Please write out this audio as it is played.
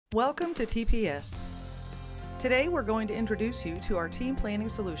Welcome to TPS. Today we're going to introduce you to our team planning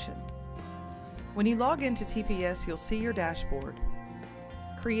solution. When you log into TPS, you'll see your dashboard.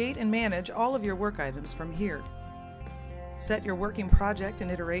 Create and manage all of your work items from here. Set your working project and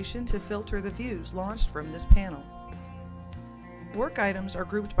iteration to filter the views launched from this panel. Work items are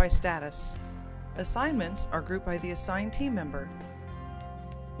grouped by status. Assignments are grouped by the assigned team member.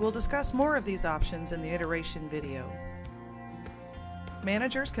 We'll discuss more of these options in the iteration video.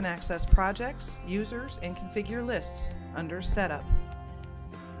 Managers can access projects, users, and configure lists under Setup.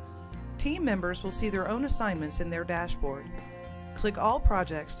 Team members will see their own assignments in their dashboard. Click All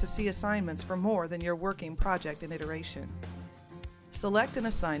Projects to see assignments for more than your working project and iteration. Select an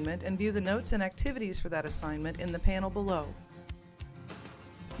assignment and view the notes and activities for that assignment in the panel below.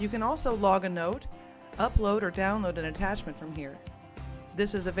 You can also log a note, upload or download an attachment from here.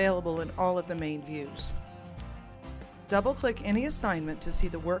 This is available in all of the main views. Double-click any assignment to see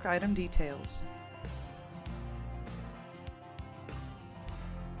the work item details.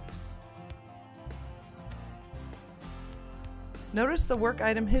 Notice the work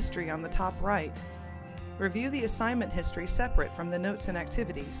item history on the top right. Review the assignment history separate from the notes and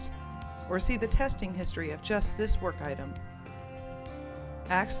activities, or see the testing history of just this work item.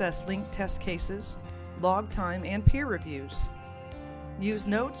 Access linked test cases, log time, and peer reviews. Use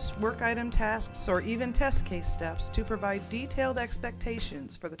notes, work item tasks, or even test case steps to provide detailed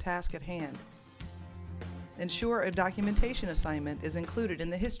expectations for the task at hand. Ensure a documentation assignment is included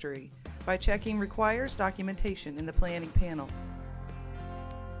in the history by checking Requires Documentation in the Planning panel.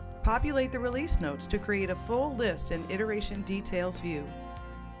 Populate the release notes to create a full list in Iteration Details view.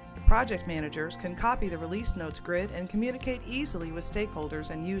 Project managers can copy the release notes grid and communicate easily with stakeholders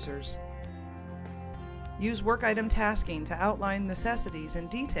and users. Use work item tasking to outline necessities in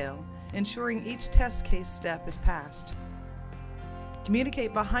detail, ensuring each test case step is passed.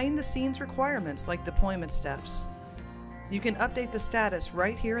 Communicate behind-the-scenes requirements like deployment steps. You can update the status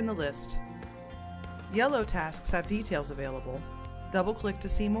right here in the list. Yellow tasks have details available. Double-click to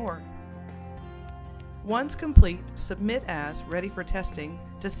see more. Once complete, submit as ready for testing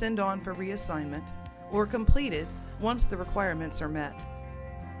to send on for reassignment, or completed once the requirements are met.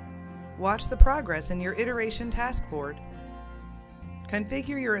 Watch the progress in your iteration task board.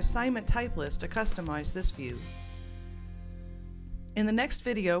 Configure your assignment type list to customize this view. In the next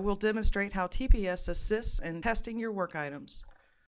video, we'll demonstrate how TPS assists in testing your work items.